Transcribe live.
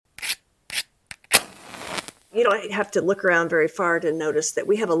you don't have to look around very far to notice that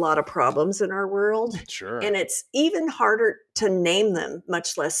we have a lot of problems in our world, Sure. and it's even harder to name them,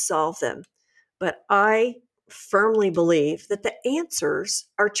 much less solve them. But I firmly believe that the answers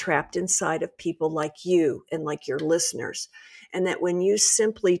are trapped inside of people like you and like your listeners. And that when you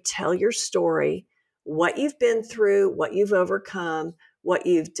simply tell your story, what you've been through, what you've overcome, what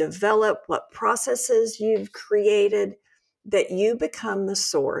you've developed, what processes you've created, that you become the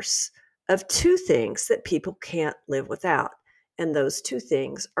source of two things that people can't live without. And those two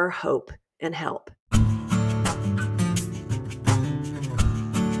things are hope and help.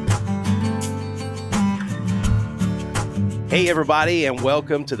 Hey, everybody, and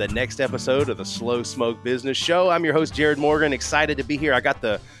welcome to the next episode of the Slow Smoke Business Show. I'm your host, Jared Morgan. Excited to be here. I got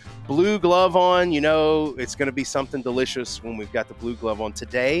the blue glove on. You know, it's going to be something delicious when we've got the blue glove on.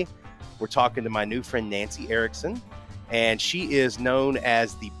 Today, we're talking to my new friend, Nancy Erickson, and she is known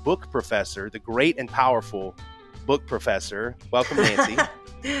as the book professor, the great and powerful book professor. Welcome, Nancy.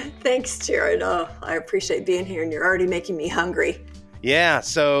 Thanks, Jared. Oh, I appreciate being here, and you're already making me hungry. Yeah,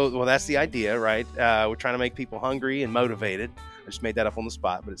 so that's the idea, right? We're trying to make people hungry and motivated. I just made that up on the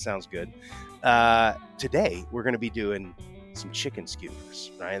spot, but it sounds good. Today, we're going to be doing some chicken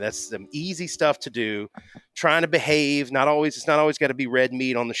skewers, right? That's some easy stuff to do. Trying to behave. It's not always got to be red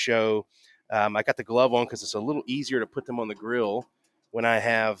meat on the show. I got the glove on because it's a little easier to put them on the grill when I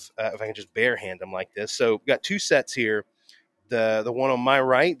have, if I can just bare hand them like this. So we've got two sets here. The one on my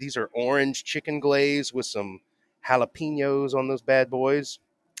right, these are orange chicken glaze with some jalapenos on those bad boys.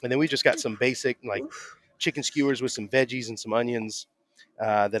 And then we just got some basic like chicken skewers with some veggies and some onions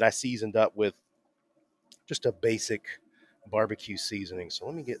that I seasoned up with just a basic barbecue seasoning. So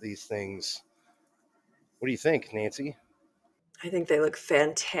let me get these things. What do you think, Nancy? I think they look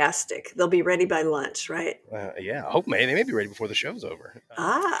fantastic. They'll be ready by lunch, right? Yeah, I hope they may be ready before the show's over.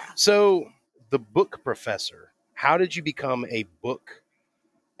 Ah, So the book professor, how did you become a book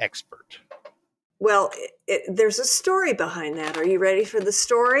expert? well, there's a story behind that. Are you ready for the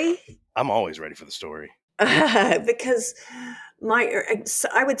story? I'm always ready for the story. Because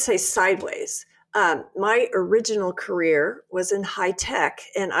I would say sideways. My original career was in high tech,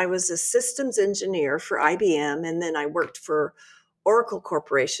 and I was a systems engineer for IBM, and then I worked for Oracle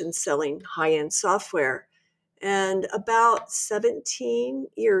Corporation selling high end software. And about 17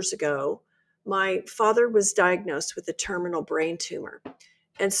 years ago, my father was diagnosed with a terminal brain tumor.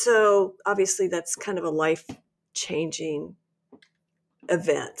 And so obviously that's kind of a life changing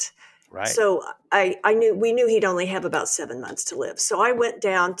event. Right. So we knew he'd only have about 7 months to live. So I went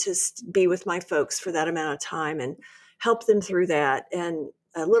down to be with my folks for that amount of time and help them through that. And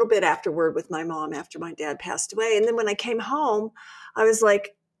a little bit afterward with my mom after my dad passed away. And then when I came home, I was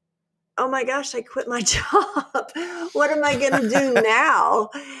like, oh my gosh, I quit my job. What am I going to do now?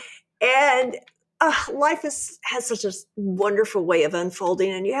 And life has such a wonderful way of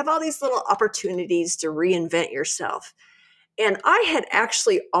unfolding, and you have all these little opportunities to reinvent yourself. And I had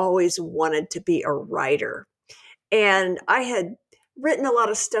actually always wanted to be a writer. And I had written a lot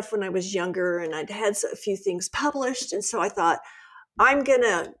of stuff when I was younger, and I'd had a few things published. And so I thought, I'm going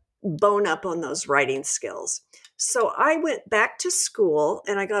to bone up on those writing skills. So I went back to school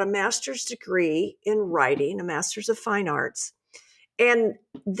and I got a master's degree in writing, a master's of fine arts. And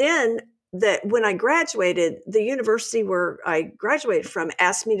then when I graduated, the university where I graduated from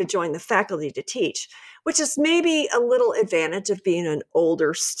asked me to join the faculty to teach, which is maybe a little advantage of being an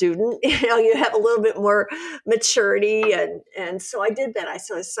older student. You have a little bit more maturity. And so I did that.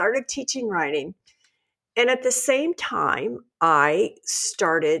 So I started teaching writing. And at the same time, I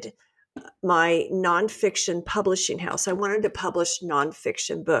started my nonfiction publishing house. I wanted to publish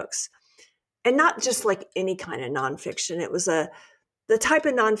nonfiction books, and not just like any kind of nonfiction. It was the type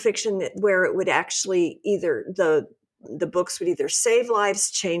of nonfiction where it would actually either the books would either save lives,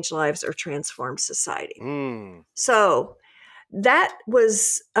 change lives, or transform society. So that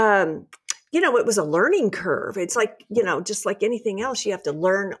was it was a learning curve. It's like, just like anything else, you have to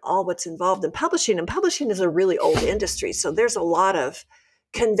learn all what's involved in publishing. And publishing is a really old industry. So there's a lot of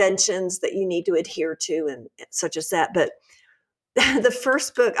conventions that you need to adhere to and such as that. But the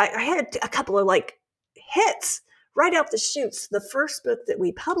first book, I had a couple of like hits right out the chutes. The first book that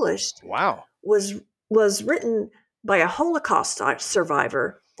we published Wow. was written by a Holocaust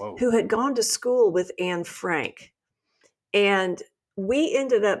survivor Whoa. who had gone to school with Anne Frank. And we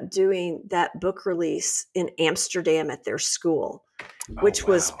ended up doing that book release in Amsterdam at their school, Oh, which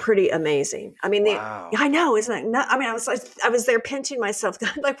was wow. pretty amazing. I mean, Wow. I know, isn't it? I mean, I was there pinching myself,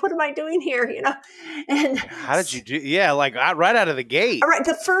 like, what am I doing here? And How did you do? Yeah, like right out of the all gate. right,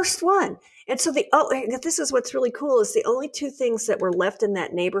 the first one. And so this is what's really cool is the only two things that were left in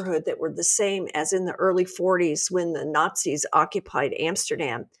that neighborhood that were the same as in the early 40s when the Nazis occupied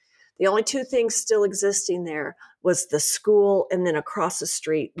Amsterdam. The only two things still existing there was the school and then across the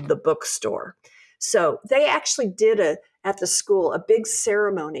street, the bookstore. So they actually did at the school a big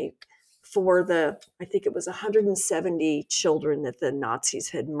ceremony for I think it was 170 children that the Nazis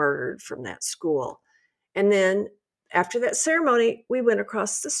had murdered from that school. And then after that ceremony, we went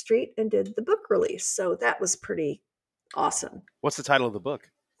across the street and did the book release. So that was pretty awesome. What's the title of the book?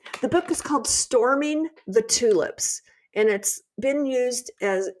 The book is called Storming the Tulips, and it's been used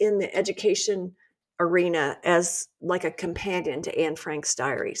as in the education arena as like a companion to Anne Frank's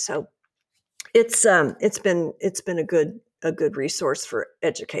diary. So it's been a good resource for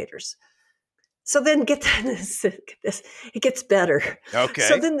educators. So then get this, it gets better. So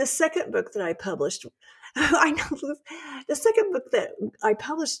Okay. then the second book that I published, I know the second book that I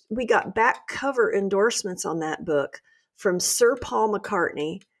published, we got back cover endorsements on that book from Sir Paul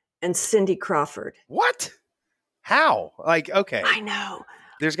McCartney and Cindy Crawford. What? How? Like, okay, I know.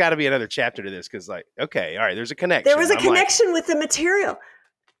 there's got to be another chapter to this because, like, okay, all right, there's a There was connection. a I'm like, connection with the material.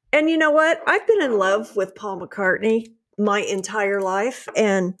 And you know what? I've been in love with Paul McCartney my entire life,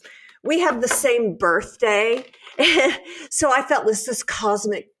 and we have the same birthday. So I felt this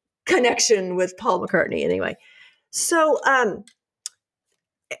cosmic connection with Paul McCartney anyway. So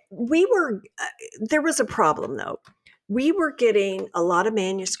there was a problem though. We were getting a lot of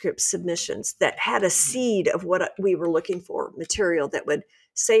manuscript submissions that had a seed of what we were looking for, material that would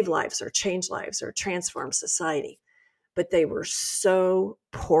save lives or change lives or transform society, but they were so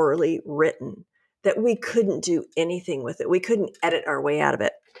poorly written that we couldn't do anything with it. We couldn't edit our way out of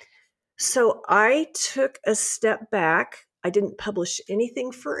it. So I took a step back. I didn't publish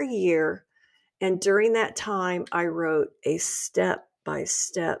anything for a year. And during that time, I wrote a step by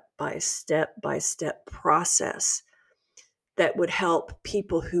step by step by step process that would help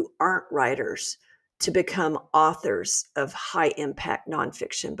people who aren't writers to become authors of high impact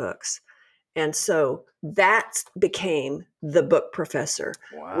nonfiction books. And so that became the Book Professor,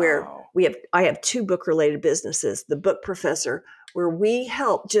 where wow. I have two book related businesses. The Book Professor, where we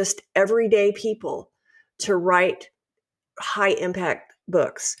help just everyday people to write high impact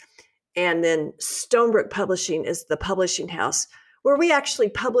books. And then Stonebrook Publishing is the publishing house where we actually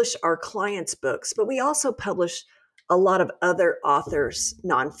publish our clients' books, but we also publish a lot of other authors'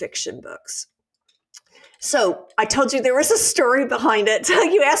 nonfiction books. So I told you there was a story behind it.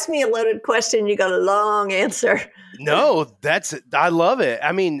 You asked me a loaded question, you got a long answer. No, I love it.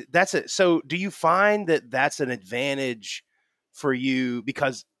 I mean, that's it. So, do you find that that's an advantage for you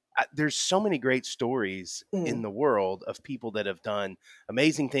because there's so many great stories in Mm. the world of people that have done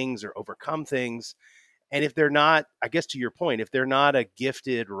amazing things or overcome things. And if they're not, I guess to your point, if they're not a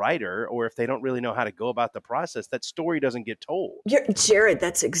gifted writer or if they don't really know how to go about the process, that story doesn't get told. Jared,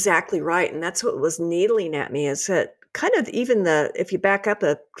 that's exactly right. And that's what was needling at me is that kind of if you back up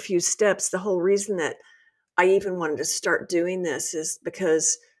a few steps, the whole reason that I even wanted to start doing this is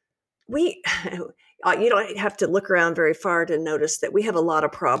because we, you don't have to look around very far to notice that we have a lot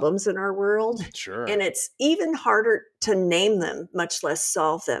of problems in our world. Sure. And it's even harder to name them, much less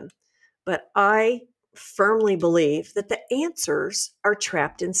solve them. But I firmly believe that the answers are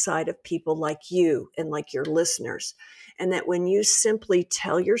trapped inside of people like you and like your listeners. And that when you simply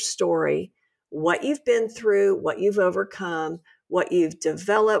tell your story, what you've been through, what you've overcome, what you've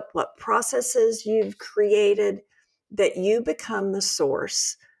developed, what processes you've created, that you become the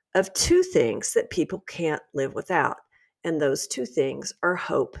source of two things that people can't live without. And those two things are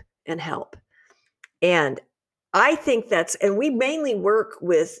hope and help. And I think and we mainly work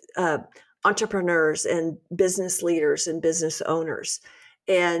with entrepreneurs and business leaders and business owners.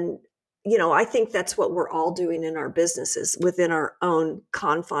 And, I think that's what we're all doing in our businesses within our own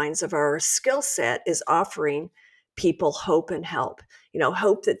confines of our skill set is offering people hope and help,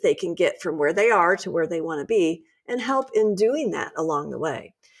 hope that they can get from where they are to where they want to be and help in doing that along the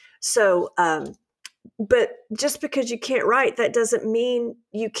way. So, but just because you can't write, that doesn't mean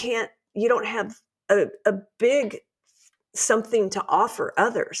you don't have a big something to offer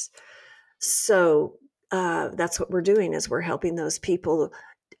others. So that's what we're doing is we're helping those people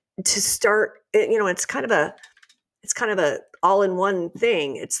to start. It's kind of a all-in-one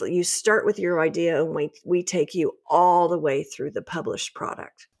thing. It's you start with your idea and we take you all the way through the published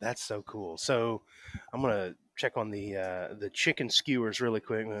product. That's so cool. So I'm going to check on the chicken skewers really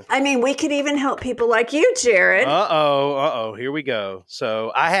quick. I mean, we could even help people like you, Jared. Here we go.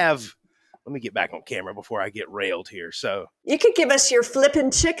 So I have. Let me get back on camera before I get railed here. So You could give us your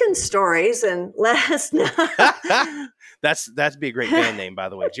flippin' chicken stories and let us know. that'd be a great band name, by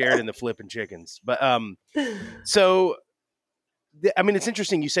the way, Jared and the Flippin' Chickens. But so I mean, it's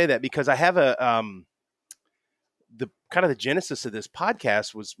interesting you say that because I have the kind of the genesis of this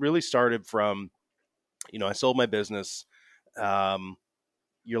podcast was really started from, I sold my business.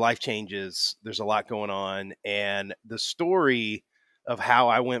 Your life changes. There's a lot going on, and the story of how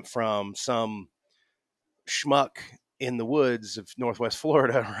I went from some schmuck in the woods of Northwest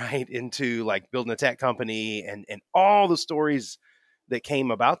Florida, right, into like building a tech company and all the stories that came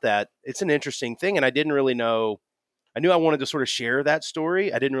about that. It's an interesting thing. And I didn't really know, I knew I wanted to sort of share that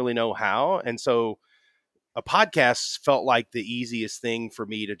story. I didn't really know how. And so a podcast felt like the easiest thing for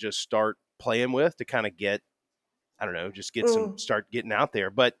me to just start playing with to kind of get, I don't know, just get start getting out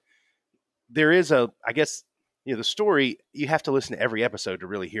there. But there is I guess, the story, you have to listen to every episode to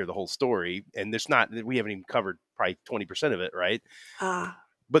really hear the whole story. And we haven't even covered probably 20% of it. Right.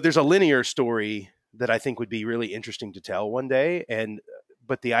 But there's a linear story that I think would be really interesting to tell one day.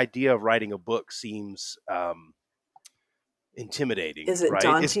 But the idea of writing a book seems, intimidating. Is it right?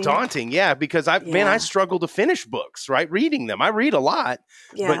 daunting? It's daunting. Yeah. Because I struggle to finish books, right? Reading them. I read a lot,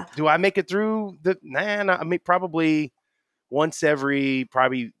 but do I make it through I mean, probably once every,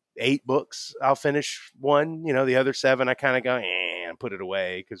 probably 8 books, I'll finish one. The other 7, I kind of go and put it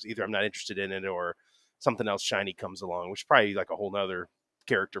away because either I'm not interested in it or something else shiny comes along, which is probably like a whole nother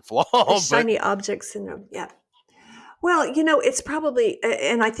character flaw. Shiny object syndrome. Yeah. Well, it's probably,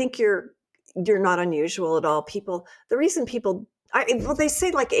 and I think you're not unusual at all. The reason people, they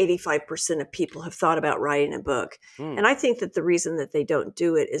say like 85% of people have thought about writing a book. And I think that the reason that they don't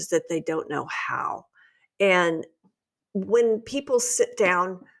do it is that they don't know how. And when people sit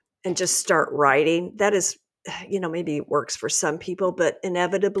down and just start writing, that is, maybe it works for some people, but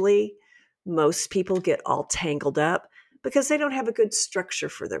inevitably most people get all tangled up because they don't have a good structure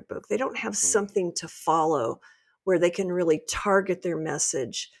for their book. They don't have something to follow where they can really target their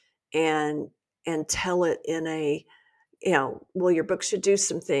message and tell it in a, well, your book should do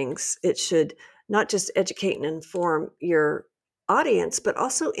some things. It should not just educate and inform your audience, but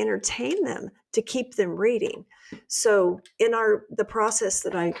also entertain them to keep them reading. So in the process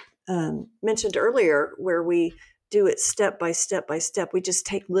that I mentioned earlier, where we do it step by step by step, we just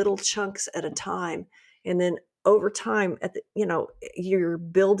take little chunks at a time. And then over time, you're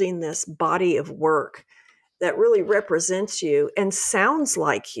building this body of work that really represents you and sounds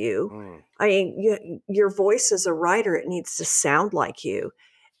like you. I mean, your voice as a writer, it needs to sound like you.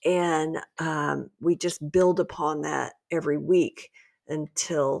 And we just build upon that every week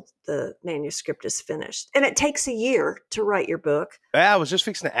until the manuscript is finished. And it takes a year to write your book. I was just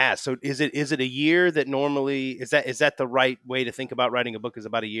fixing to ask. So is it a year that normally, is that the right way to think about writing a book, is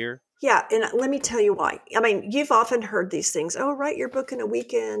about a year? Yeah. And let me tell you why. I mean, you've often heard these things. Oh, write your book in a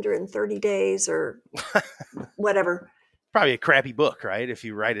weekend or in 30 days or whatever. Probably a crappy book, right? If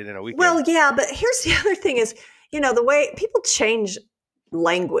you write it in a weekend. Well, yeah. But here's the other thing is, the way people change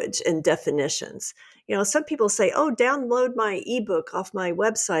language and definitions. Some people say, oh, download my ebook off my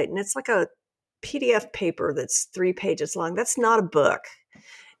website. And it's like a PDF paper that's 3 pages long. That's not a book.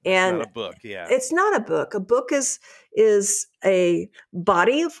 And it's not a book, yeah. It's not a book. A book is a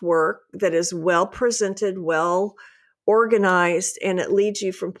body of work that is well presented, well organized, and it leads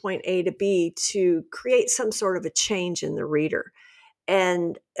you from point A to B to create some sort of a change in the reader.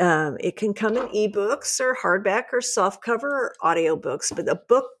 And it can come in ebooks or hardback or softcover or audiobooks. But a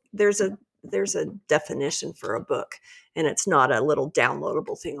book, there's a definition for a book, and it's not a little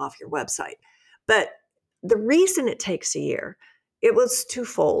downloadable thing off your website. But the reason it takes a year, it was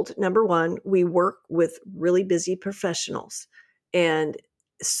twofold. Number one, we work with really busy professionals. And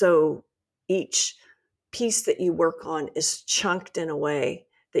so each piece that you work on is chunked in a way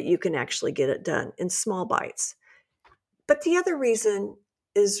that you can actually get it done in small bites. But the other reason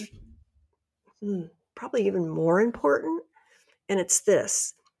is probably even more important, and it's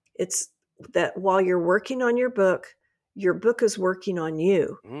this. It's that while you're working on your book is working on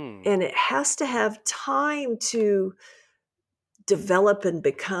you. And it has to have time to develop and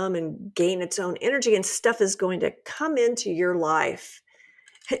become and gain its own energy, and stuff is going to come into your life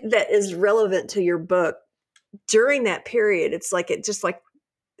that is relevant to your book during that period. It's like it just like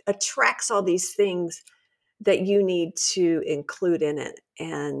attracts all these things that you need to include in it.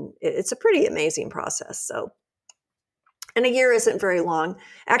 And it's a pretty amazing process. So, and a year isn't very long.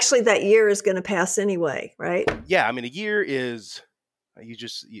 Actually, that year is going to pass anyway, right? Yeah. I mean, a year is A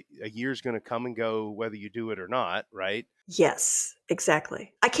year's going to come and go whether you do it or not, right? Yes,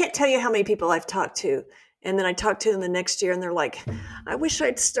 exactly. I can't tell you how many people I've talked to. And then I talk to them the next year and they're like, I wish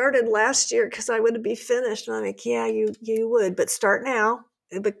I'd started last year because I would be finished. And I'm like, yeah, you would, but start now.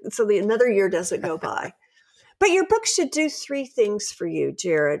 But so another year doesn't go by. But your book should do three things for you,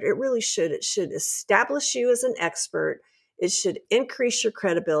 Jared. It really should. It should establish you as an expert. It should increase your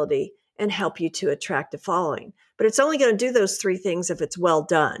credibility and help you to attract a following. But it's only going to do those three things if it's well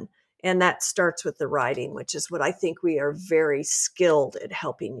done. And that starts with the writing, which is what I think we are very skilled at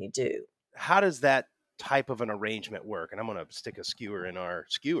helping you do. How does that type of an arrangement work? And I'm going to stick a skewer in our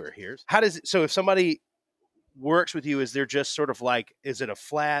skewer here. How does it, so if somebody works with you, is there just sort of like, is it a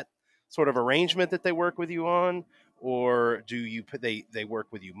flat sort of arrangement that they work with you on? Or do you put, they work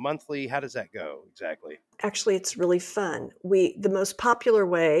with you monthly? How does that go exactly? Actually, it's really fun. The most popular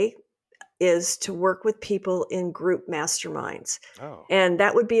way is to work with people in group masterminds. Oh, And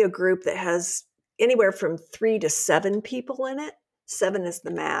that would be a group that has anywhere from 3 to 7 people in it. 7 is the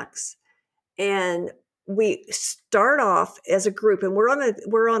max. And we start off as a group, and we're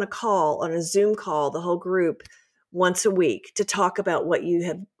on a call, on a Zoom call, the whole group once a week to talk about what you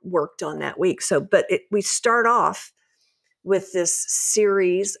have worked on that week. So, we start off with this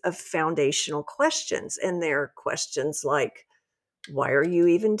series of foundational questions, and they're questions like, why are you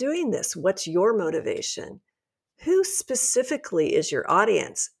even doing this? What's your motivation? Who specifically is your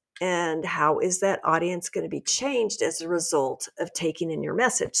audience? And how is that audience going to be changed as a result of taking in your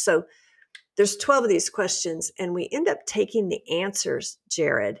message? So there's 12 of these questions, and we end up taking the answers,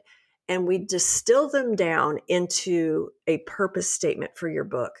 Jared, and we distill them down into a purpose statement for your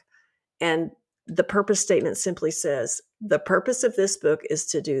book. And the purpose statement simply says, the purpose of this book is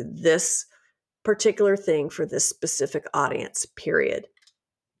to do this particular thing for this specific audience, period.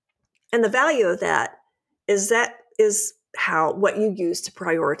 And the value of that is how what you use to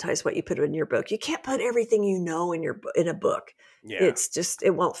prioritize what you put in your book. You can't put everything you know in a book. yeah. It's just,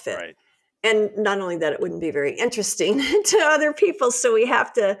 it won't fit. Right. And not only that, it wouldn't be very interesting to other people. So we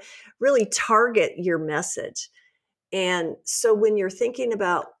have to really target your message. And so when you're thinking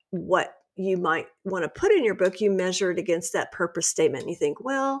about what you might want to put in your book, you measure it against that purpose statement. And you think,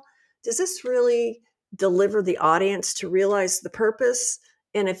 well, does this really deliver the audience to realize the purpose?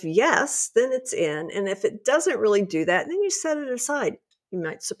 And if yes, then it's in. And if it doesn't really do that, then you set it aside. You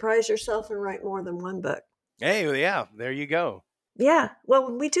might surprise yourself and write more than one book. Hey, well, yeah, there you go. Yeah.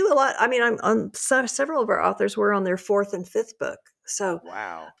 Well, we do a lot. I mean, I'm on several of our authors were on their fourth and fifth book. So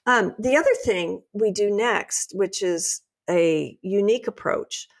Wow. the other thing we do next, which is a unique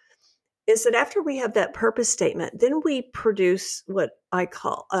approach, is that after we have that purpose statement, then we produce what I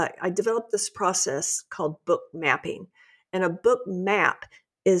developed this process called book mapping. And a book map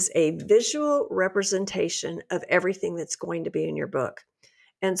is a visual representation of everything that's going to be in your book.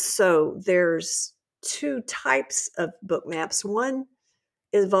 And so there's two types of book maps. One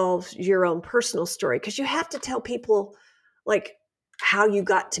involves your own personal story, because you have to tell people like how you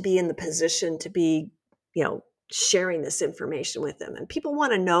got to be in the position to be, sharing this information with them. And people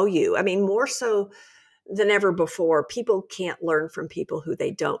want to know you. I mean, more so than ever before, people can't learn from people who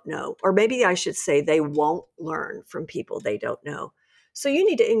they don't know. Or maybe I should say they won't learn from people they don't know. So you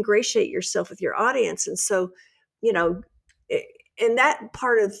need to ingratiate yourself with your audience. And so, you know, and that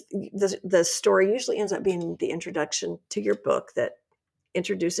part of the story usually ends up being the introduction to your book that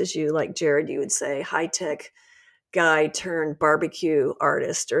introduces you, like Jared, you would say, high-tech guy turned barbecue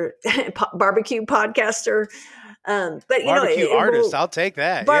artist or barbecue podcaster. But Barbecue it artist, will, I'll take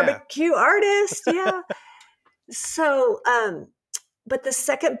that. barbecue artist, yeah. So, but the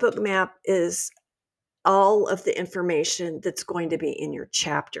second book map is all of the information that's going to be in your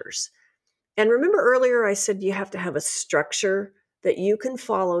chapters. And remember earlier I said you have to have a structure that you can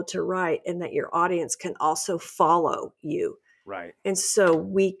follow to write, and that your audience can also follow you. Right. And so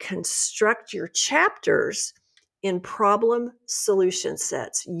we construct your chapters in problem solution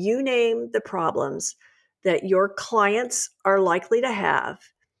sets. You name the problems that your clients are likely to have.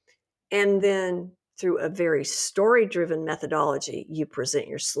 And then through a very story driven methodology, you present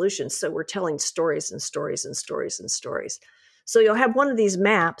your solutions. So we're telling stories and stories and stories and stories. So you'll have one of these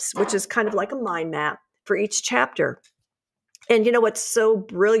maps, which is kind of like a mind map for each chapter. And you know what's so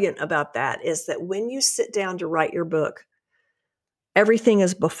brilliant about that is that when you sit down to write your book, everything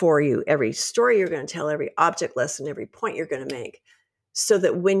is before you, every story you're going to tell, every object lesson, every point you're going to make, so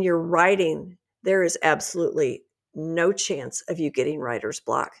that when you're writing, there is absolutely no chance of you getting writer's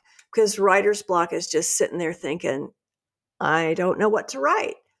block, because writer's block is just sitting there thinking, I don't know what to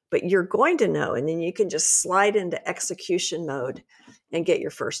write, but you're going to know. And then you can just slide into execution mode and get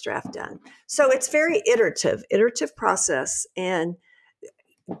your first draft done. So it's very iterative process. And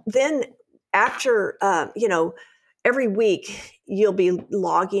then after, every week you'll be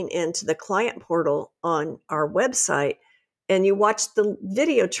logging into the client portal on our website, and you watch the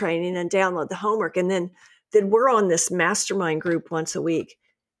video training and download the homework. And then we're on this mastermind group once a week,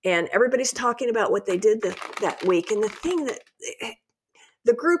 and everybody's talking about what they did that week. And the thing that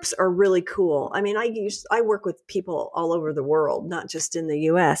the groups are really cool. I mean, I work with people all over the world, not just in the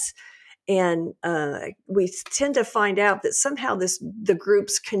US. And we tend to find out that somehow the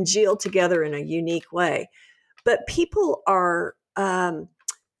groups congeal together in a unique way. But people are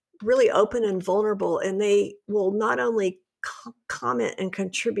really open and vulnerable, and they will not only comment and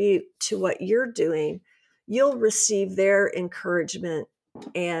contribute to what you're doing, you'll receive their encouragement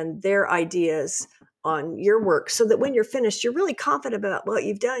and their ideas on your work, so that when you're finished, you're really confident about what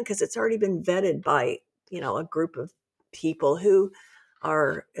you've done, because it's already been vetted by a group of people who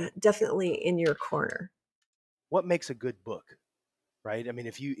are definitely in your corner. What makes a good book, right? I mean,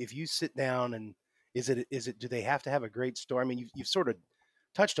 if you sit down and is it do they have to have a great story? I mean, you've sort of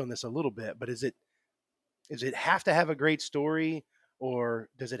touched on this a little bit, but is it have to have a great story, or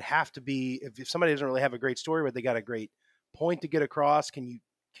does it have to be, if somebody doesn't really have a great story but they got a great point to get across, can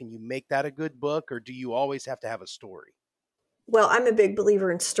you make that a good book, or do you always have to have a story? Well, I'm a big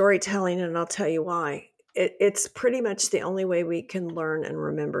believer in storytelling, and I'll tell you why. It's pretty much the only way we can learn and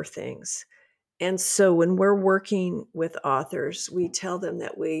remember things. And so when we're working with authors, we tell them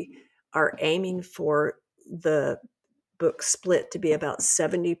that we are aiming for the book split to be about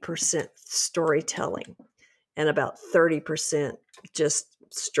 70% storytelling and about 30% just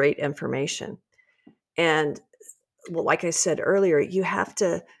straight information. And well, like I said earlier, you have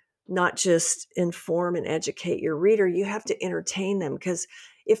to not just inform and educate your reader, you have to entertain them, because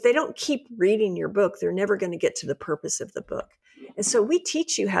if they don't keep reading your book, they're never going to get to the purpose of the book. And so we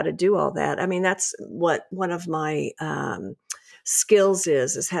teach you how to do all that. I mean, that's what one of my skills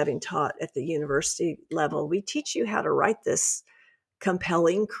is having taught at the university level. We teach you how to write this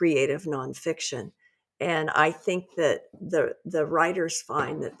compelling, creative nonfiction. And I think that the writers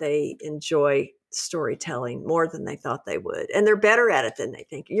find that they enjoy storytelling more than they thought they would, and they're better at it than they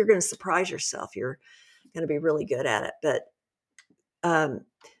think. You're going to surprise yourself. You're going to be really good at it. But um,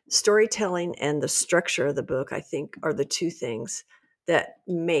 storytelling and the structure of the book, I think, are the two things that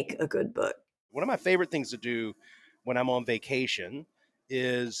make a good book. One of my favorite things to do when I'm on vacation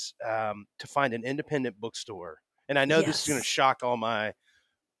is to find an independent bookstore. And I know this is going to Yes. shock all my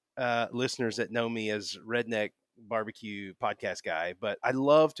listeners that know me as Redneck Barbecue Podcast Guy, but I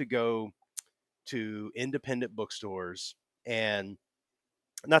love to go to independent bookstores. And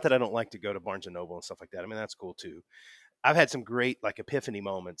not that I don't like to go to Barnes and Noble and stuff like that. I mean, that's cool too. I've had some great like epiphany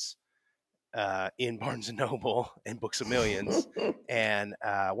moments in Barnes and Noble and Books a Millions. And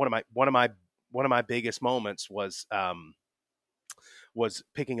one of my biggest moments was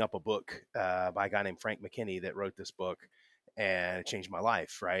picking up a book by a guy named Frank McKinney that wrote this book, and it changed my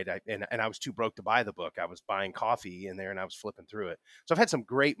life. Right, and I was too broke to buy the book. I was buying coffee in there, and I was flipping through it. So I've had some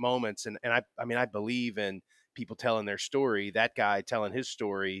great moments, and I mean I believe in people telling their story. That guy telling his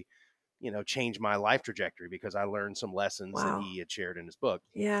story, changed my life trajectory because I learned some lessons that Wow. he had shared in his book.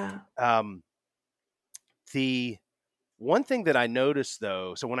 Yeah. Um, the one thing that I noticed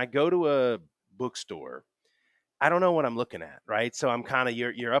though, so when I go to a bookstore, I don't know what I'm looking at, right? So I'm kind of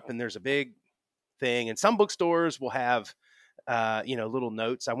you're up and there's a big thing, and some bookstores will have little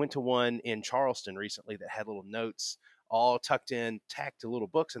notes. I went to one in Charleston recently that had little notes all tucked in, tacked to little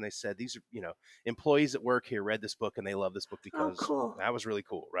books, and they said these are employees that work here read this book and they love this book Oh, because cool. that was really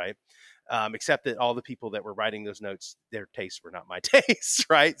cool, right? Except that all the people that were writing those notes, their tastes were not my tastes,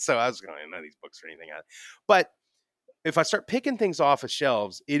 right? So I was going, none of these books or anything. But if I start picking things off of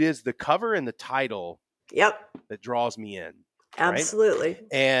shelves, it is the cover and the title Yep. that draws me in, right? Absolutely.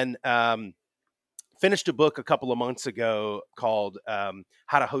 And finished a book a couple of months ago called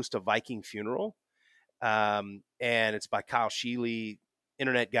How to Host a Viking Funeral. And it's by Kyle Sheely,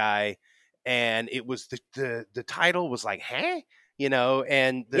 internet guy. And it was the title was like, huh?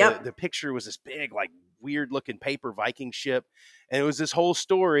 And the Yep. picture was this big, like weird looking paper Viking ship. And it was this whole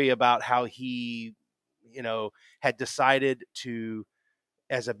story about how he, had decided to,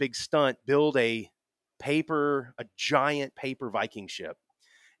 as a big stunt, build a giant paper Viking ship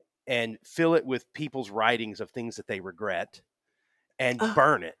and fill it with people's writings of things that they regret and Oh,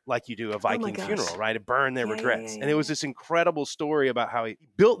 burn it like you do a oh my Viking gosh. funeral, right? To burn their Yeah, yeah, yeah, regrets. And yeah, it was yeah. this incredible story about how he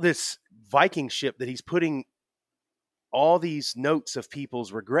built this Viking ship that he's putting all these notes of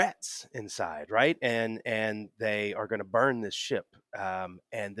people's regrets inside, right? And they are going to burn this ship.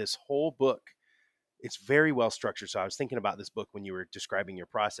 And this whole book, it's very well structured. So I was thinking about this book when you were describing your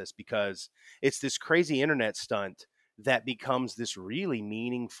process, because it's this crazy internet stunt that becomes this really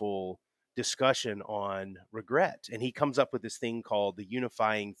meaningful discussion on regret. And he comes up with this thing called the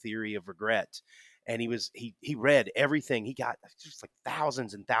unifying theory of regret. And he read everything. He got just like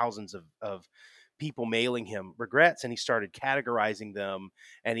thousands and thousands of people mailing him regrets, and he started categorizing them.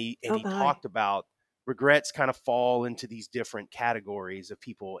 And Oh he my. talked about regrets kind of fall into these different categories of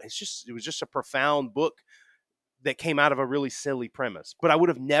people. It was just a profound book that came out of a really silly premise. But I would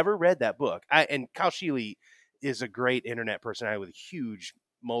have never read that book. And Kyle Sheely is a great internet personality with huge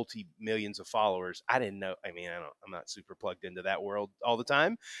multi millions of followers. I didn't know. I mean, I'm not super plugged into that world all the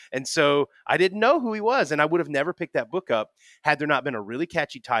time, and so I didn't know who he was, and I would have never picked that book up had there not been a really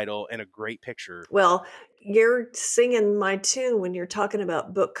catchy title and a great picture. Well, you're singing my tune when you're talking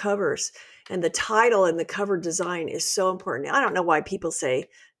about book covers, and the title and the cover design is so important. I don't know why people say,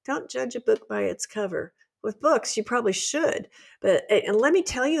 don't judge a book by its cover. With books, you probably should. But, and let me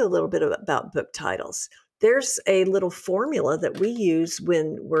tell you a little bit about book titles. There's a little formula that we use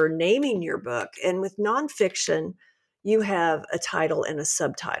when we're naming your book. And with nonfiction, you have a title and a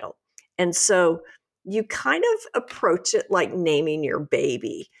subtitle. And so you kind of approach it like naming your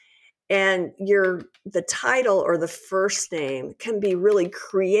baby, and the title or the first name can be really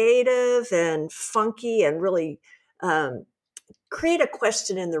creative and funky and really um, create a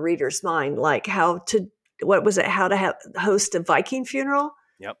question in the reader's mind, like what was it, how to host a Viking funeral.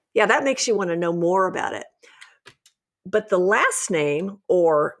 Yep. Yeah, that makes you want to know more about it. But the last name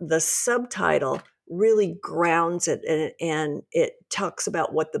or the subtitle really grounds it, and it talks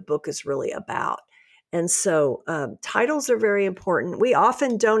about what the book is really about. And so titles are very important. We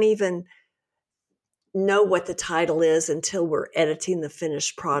often don't even know what the title is until we're editing the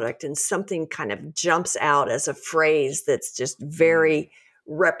finished product and something kind of jumps out as a phrase that's just Mm, very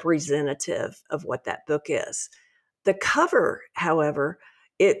representative of what that book is. The cover, however,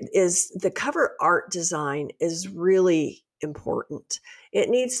 the cover art design is really important. It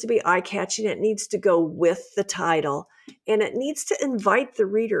needs to be eye-catching, it needs to go with the title, and it needs to invite the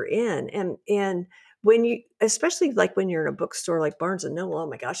reader in. And when you, especially like when you're in a bookstore like Barnes and Noble, oh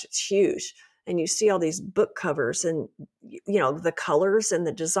my gosh, it's huge. And you see all these book covers, and the colors and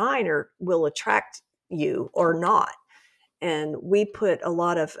the designer will attract you or not. And we put a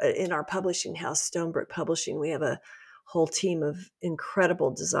lot of in our publishing house, Stonebrook Publishing, we have a whole team of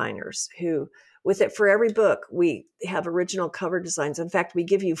incredible designers who, with it, for every book we have original cover designs. In fact, we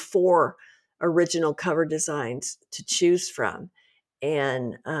give you 4 original cover designs to choose from.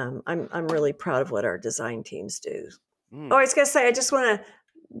 And I'm really proud of what our design teams do. Oh, I mm. was going to say, I just want to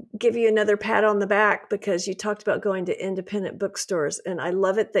give you another pat on the back because you talked about going to independent bookstores, and I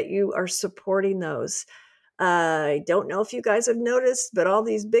love it that you are supporting those. I don't know if you guys have noticed, but all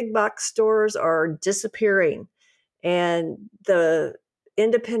these big box stores are disappearing, and the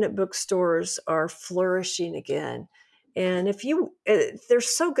independent bookstores are flourishing again. And if you, they're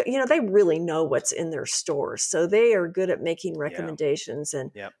so good, they really know what's in their stores. So they are good at making Yeah. recommendations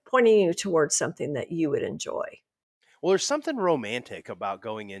and Yep. pointing you towards something that you would enjoy. Well, there's something romantic about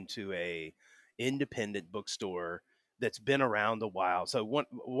going into a independent bookstore that's been around a while. So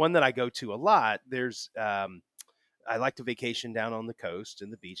one that I go to a lot, there's I like to vacation down on the coast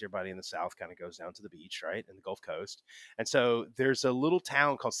and the beach. Everybody in the South kind of goes down to the beach, right? And the Gulf Coast. And so there's a little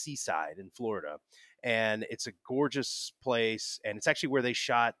town called Seaside in Florida. And it's a gorgeous place. And it's actually where they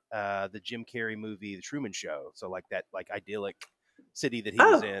shot the Jim Carrey movie, The Truman Show. So like that, like idyllic city that he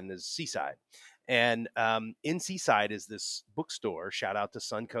was Oh, in is Seaside. And in Seaside is this bookstore. Shout out to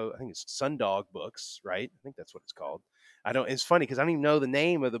Sunco. I think it's Sundog Books, right? I think that's what it's called. I don't. It's funny because I don't even know the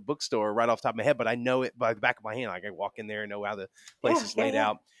name of the bookstore right off the top of my head, but I know it by the back of my hand. Like I walk in there and know how the place yeah, is yeah, laid yeah.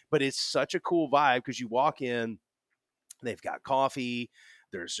 out. But it's such a cool vibe because you walk in, they've got coffee.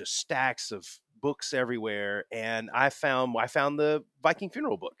 There's just stacks of books everywhere, and I found the Viking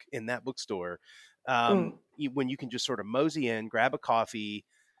funeral book in that bookstore. Mm. When you can just sort of mosey in, grab a coffee,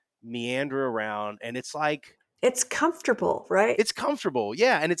 meander around, and It's comfortable, right? it's comfortable,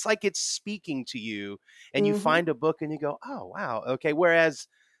 yeah, and it's like it's speaking to you, and you Hmm. find a book and you go, oh wow, okay. Whereas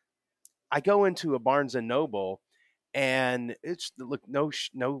I go into a Barnes and Noble, and it's look, no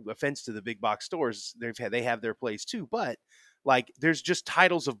offense to the big box stores, they have their place too, but like there's just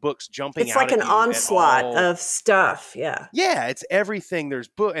titles of books jumping It's out like at an you at onslaught all. of stuff. Yeah. Yeah, it's everything. There's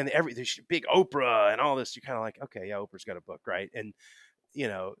book and there's big Oprah and all this. You're kind of like, okay, yeah, Oprah's got a book, right? And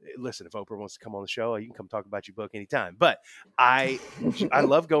listen, if Oprah wants to come on the show, you can come talk about your book anytime. But I I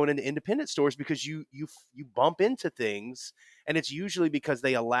love going into independent stores because you bump into things, and it's usually because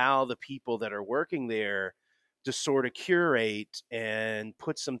they allow the people that are working there to sort of curate and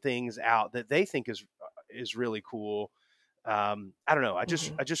put some things out that they think is really cool. I don't know.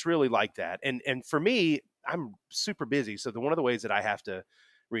 Mhm. I just really like that. And for me, I'm super busy. So one of the ways that I have to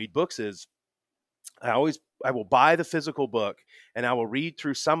read books is I will buy the physical book and I will read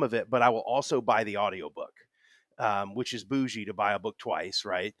through some of it, but I will also buy the audiobook, which is bougie to buy a book twice,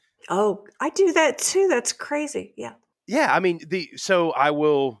 right? Oh, I do that too. That's crazy. Yeah. Yeah, I mean, so I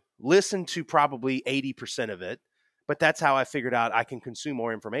will listen to probably 80% of it, but that's how I figured out I can consume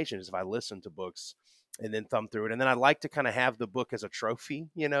more information is if I listen to books and then thumb through it. And then I like to kind of have the book as a trophy,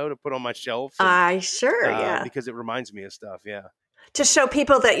 to put on my shelf and I sure, yeah. because it reminds me of stuff. Yeah. To show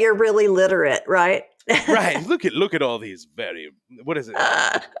people that you're really literate, right? Right. Look at all these what is it?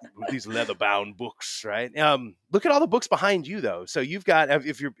 Uh, These leather bound books, right? Look at all the books behind you though. So you've got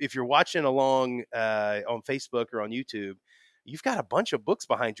if you're watching along on Facebook or on YouTube, you've got a bunch of books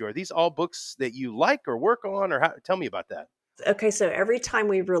behind you. Are these all books that you like or work on, or tell me about that? okay, so every time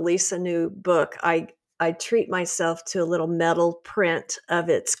we release a new book, I treat myself to a little metal print of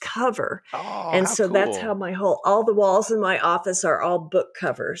its cover. Oh, And how so that's how cool! my all the walls in my office are all book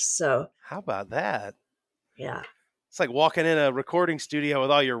covers. So, How about that? yeah. It's like walking in a recording studio with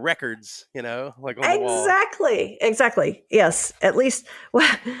all your records, like on the wall. Exactly. Exactly. Yes. At least, well,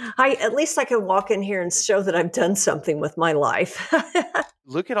 I can walk in here and show that I've done something with my life.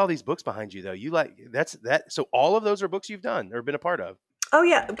 Look at all these books behind you, though. You like that's that. So all of those are books you've done or been a part of. Oh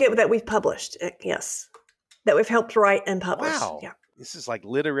yeah, okay, that we've published. Yes, that we've helped write and publish. Wow. Yeah. This is like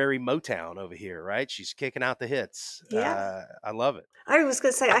literary Motown over here, right? She's kicking out the hits. Yeah. I love it. I was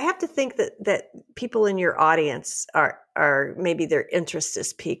going to say, I have to think that people in your audience are maybe their interest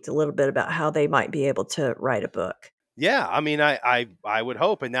is piqued a little bit about how they might be able to write a book. Yeah, I mean, I would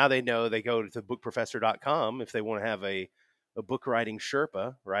hope, and now they know they go to bookprofessor.com if they want to have a book writing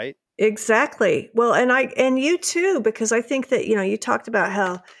Sherpa, right? Exactly. Well, and you too, because I think that you talked about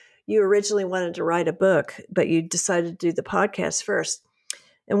how you originally wanted to write a book, but you decided to do the podcast first.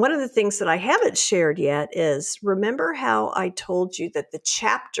 And one of the things that I haven't shared yet is remember how I told you that the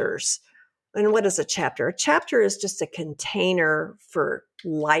chapters, and what is a chapter? A chapter is just a container for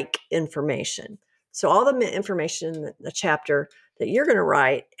like information. So all the information in the chapter that you're going to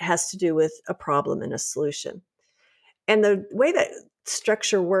write has to do with a problem and a solution. And the way that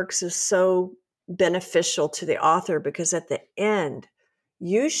structure works is so beneficial to the author because at the end,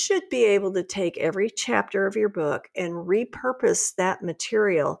 you should be able to take every chapter of your book and repurpose that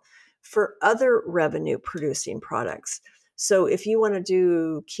material for other revenue producing products. So if you want to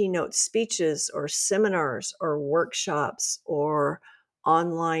do keynote speeches or seminars or workshops or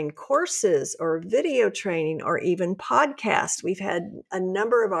online courses or video training or even podcasts, we've had a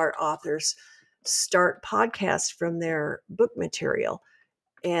number of our authors start podcasts from their book material.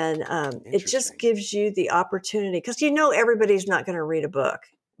 And it just Interesting. gives you the opportunity because everybody's not going to read a book,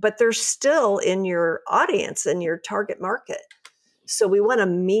 but they're still in your audience and your target market. So we want to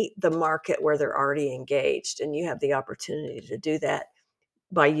meet the market where they're already engaged. And you have the opportunity to do that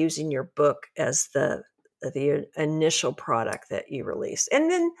by using your book as the initial product that you release.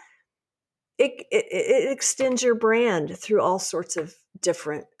 And then it extends your brand through all sorts of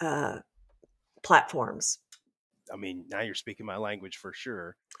different platforms. I mean, now you're speaking my language for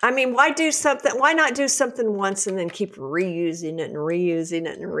sure. I mean, why do something? Why not do something once and then keep reusing it and reusing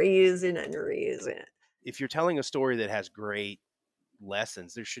it and reusing it and reusing it? If you're telling a story that has great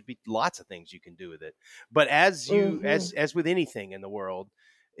lessons, there should be lots of things you can do with it. But Mm-hmm. as with anything in the world,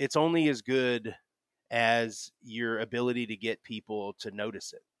 it's only as good as your ability to get people to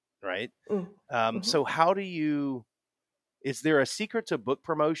notice it, right? Mm-hmm. So how do you is there a secret to book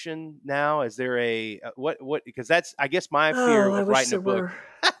promotion now? Is there a what because that's I guess my fear Oh, I of wish writing a there book.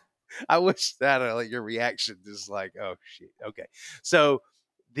 were. I wish that like your reaction is like, oh shit. Okay. So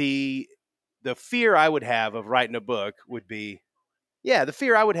the the fear I would have of writing a book would be yeah, the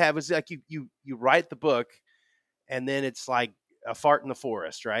fear I would have is like you write the book and then it's like a fart in the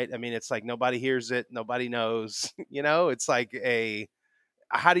forest, right? I mean, it's like nobody hears it, nobody knows, it's like a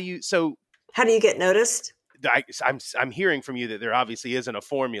how do you so How do you get noticed? I'm hearing from you that there obviously isn't a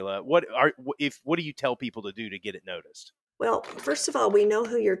formula. What do you tell people to do to get it noticed? Well, first of all, we know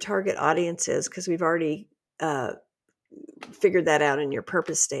who your target audience is because we've already uh, figured that out in your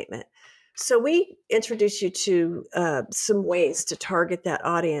purpose statement. So we introduce you to some ways to target that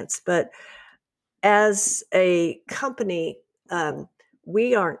audience, but as a company, um, we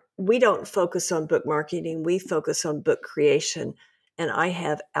don't focus on book marketing. We focus on book creation, and I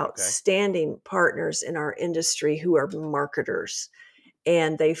have Okay, outstanding partners in our industry who are marketers,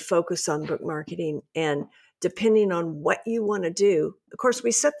 and they focus on book marketing. And depending on what you want to do, of course,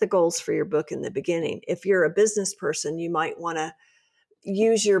 we set the goals for your book in the beginning. If you're a business person, you might want to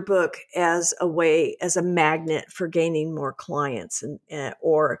use your book as a way, as a magnet for gaining more clients and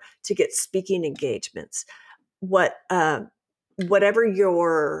or to get speaking engagements. Whatever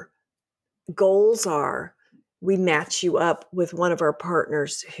your goals are, we match you up with one of our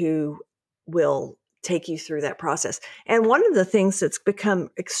partners who will take you through that process. And one of the things that's become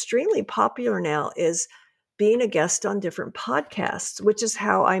extremely popular now is being a guest on different podcasts, which is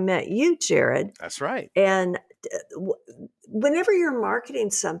how I met you, Jared. That's right. And whenever you're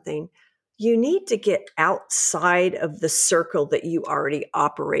marketing something, you need to get outside of the circle that you already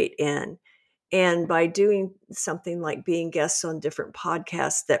operate in. And by doing something like being guests on different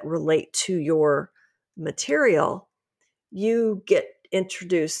podcasts that relate to your material, you get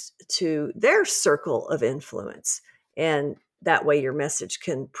introduced to their circle of influence. And that way your message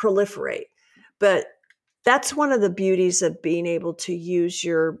can proliferate. But that's one of the beauties of being able to use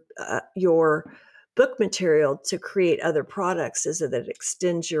your book material to create other products, is that it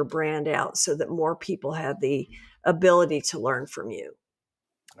extends your brand out so that more people have the ability to learn from you.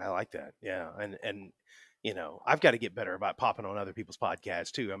 I like that. Yeah. And, I've got to get better about popping on other people's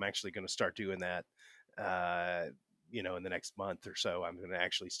podcasts too. I'm actually going to start doing that, in the next month or so. I'm going to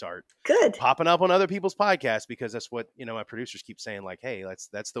actually start Good. popping up on other people's podcasts, because that's what, my producers keep saying, like, hey,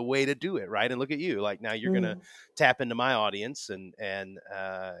 that's the way to do it. Right. And look at you, like, now you're going to tap into my audience, and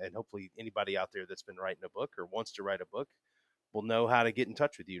hopefully anybody out there that's been writing a book or wants to write a book will know how to get in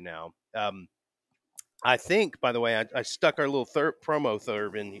touch with you now. I think, by the way, I stuck our little promo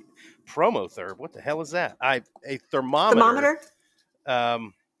thurb in. Promo thurb? What the hell is that? A thermometer.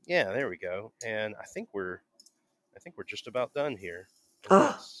 Yeah, there we go. And I think we're just about done here.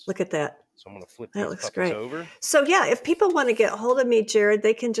 Oh, look at that. So I'm going to flip That these looks puppies great. over. So yeah, if people want to get hold of me, Jared,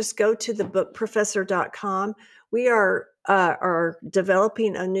 they can just go to thebookprofessor.com. We are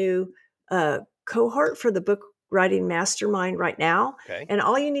developing a new cohort for the book writing mastermind right now. Okay. And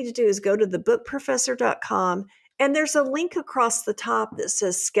all you need to do is go to thebookprofessor.com, and there's a link across the top that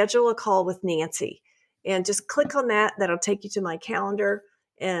says schedule a call with Nancy. And just click on that. That'll take you to my calendar.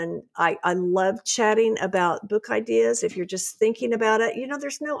 And I love chatting about book ideas. If you're just thinking about it,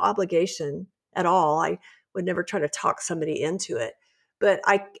 there's no obligation at all. I would never try to talk somebody into it. But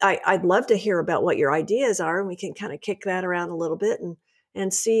I'd love to hear about what your ideas are, and we can kind of kick that around a little bit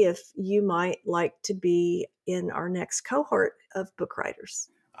and see if you might like to be in our next cohort of book writers.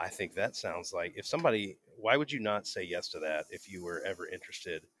 I think that sounds like, why would you not say yes to that if you were ever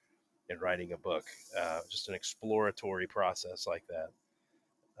interested in writing a book? Just an exploratory process like that.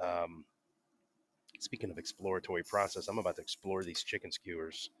 Speaking of exploratory process, I'm about to explore these chicken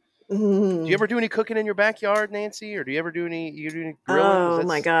skewers. Do you ever do any cooking in your backyard, Nancy? Or do you ever do any grilling? Oh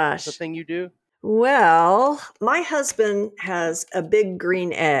my gosh. That's the thing you do? Well, my husband has a big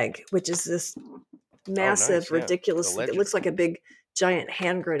green egg, which is this massive, Yeah. ridiculous, it looks like a big giant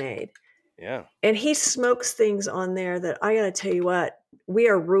hand grenade. Yeah. And he smokes things on there that, I got to tell you what, we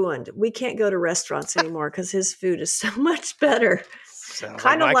are ruined. We can't go to restaurants anymore because his food is so much better.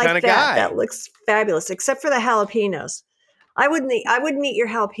 Kind of like that. Guy. That looks fabulous, except for the jalapenos. I wouldn't eat your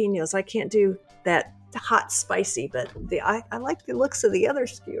jalapenos. I can't do that hot spicy, but I like the looks of the other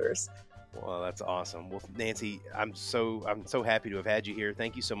skewers. Well, that's awesome. Well, Nancy, I'm so happy to have had you here.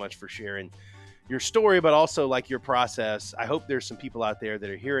 Thank you so much for sharing your story, but also like your process. I hope there's some people out there that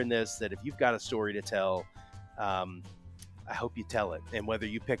are hearing this, that if you've got a story to tell, I hope you tell it. And whether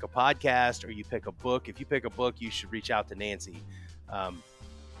you pick a podcast or you pick a book, if you pick a book, you should reach out to Nancy.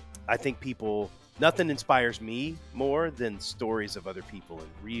 I think nothing inspires me more than stories of other people, and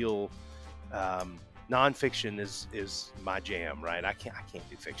real nonfiction is my jam, right? I can't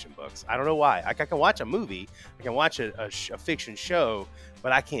do fiction books. I don't know why. I can watch a movie, I can watch a fiction show,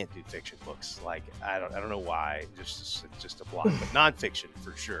 but I can't do fiction books. Like, I don't know why. Just a block. But nonfiction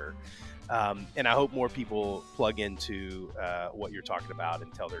for sure. And I hope more people plug into what you're talking about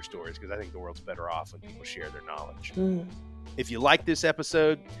and tell their stories, because I think the world's better off when people share their knowledge. If you like this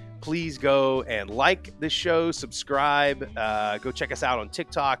episode, please go and like this show, subscribe, go check us out on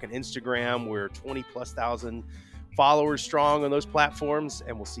TikTok and Instagram. We're 20,000+ followers strong on those platforms,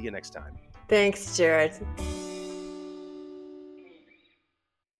 and we'll see you next time. Thanks, Jared.